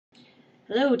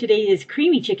Hello, today is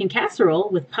creamy chicken casserole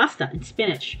with pasta and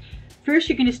spinach. First,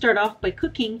 you're going to start off by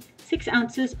cooking 6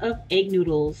 ounces of egg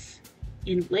noodles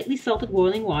in lightly salted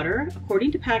boiling water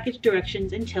according to package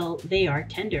directions until they are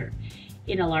tender.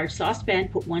 In a large saucepan,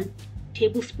 put 1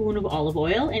 tablespoon of olive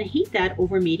oil and heat that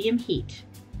over medium heat.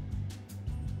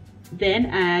 Then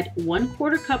add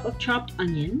 1/4 cup of chopped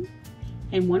onion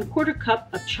and 1/4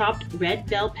 cup of chopped red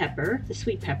bell pepper, the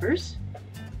sweet peppers,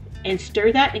 and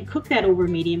stir that and cook that over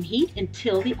medium heat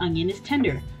until the onion is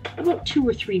tender, about 2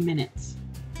 or 3 minutes.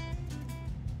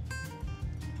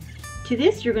 To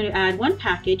this, you're going to add 1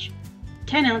 package,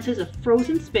 10 ounces of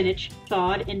frozen spinach,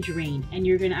 thawed and drained, and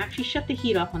you're going to actually shut the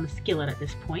heat off on the skillet at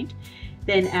this point.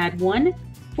 Then add 1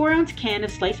 4-ounce can of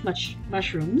sliced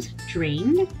mushrooms,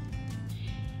 drained,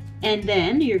 and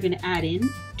then you're going to add in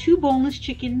 2 boneless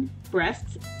chicken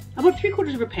breasts, about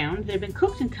 3/4 pound, that have been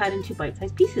cooked and cut into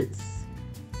bite-sized pieces.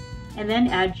 And then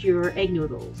add your egg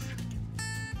noodles.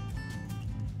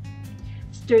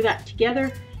 Stir that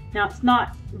together. Now, it's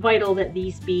not vital that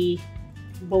these be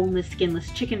boneless, skinless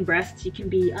chicken breasts. You can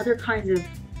be other kinds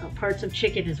of parts of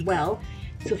chicken as well.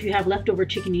 So if you have leftover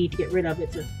chicken you need to get rid of,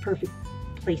 it's a perfect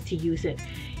place to use it.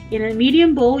 In a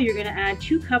medium bowl, you're going to add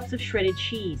 2 cups of shredded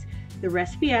cheese. The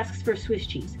recipe asks for Swiss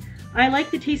cheese. I like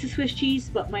the taste of Swiss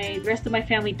cheese, but the rest of my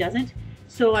family doesn't,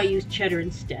 so I used cheddar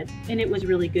instead, and it was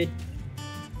really good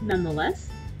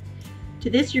nonetheless. To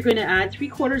this, you're going to add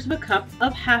 3/4 cup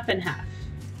of half and half,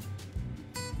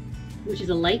 which is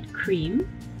a light cream,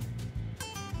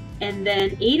 and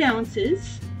then 8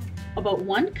 ounces, about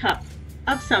 1 cup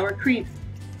of sour cream.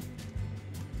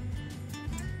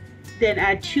 Then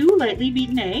add 2 lightly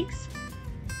beaten eggs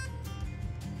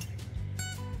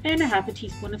and 1/2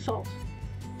 teaspoon of salt.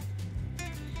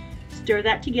 Stir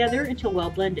that together until well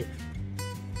blended.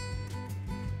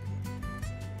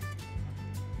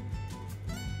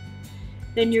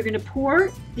 Then you're going to pour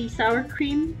the sour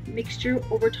cream mixture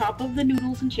over top of the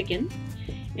noodles and chicken,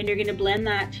 and you're going to blend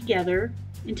that together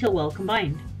until well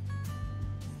combined.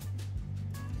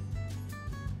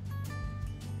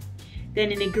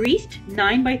 Then in a greased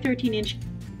 9 by 13 inch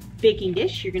baking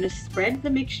dish, you're going to spread the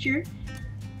mixture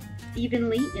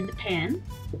evenly in the pan,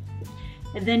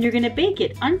 and then you're going to bake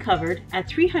it uncovered at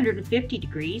 350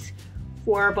 degrees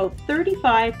for about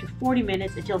 35 to 40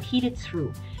 minutes until heated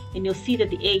through. And you'll see that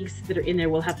the eggs that are in there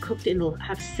will have cooked and will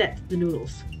have set the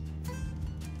noodles.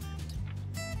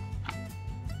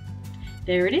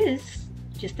 There it is,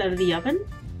 just out of the oven.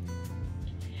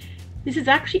 This is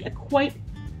actually a quite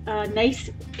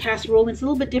nice casserole. It's a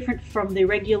little bit different from the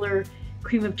regular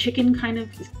cream of chicken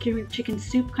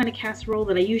soup kind of casserole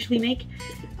that I usually make.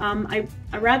 I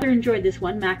rather enjoyed this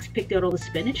one. Max picked out all the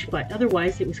spinach, but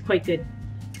otherwise it was quite good.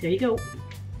 There you go.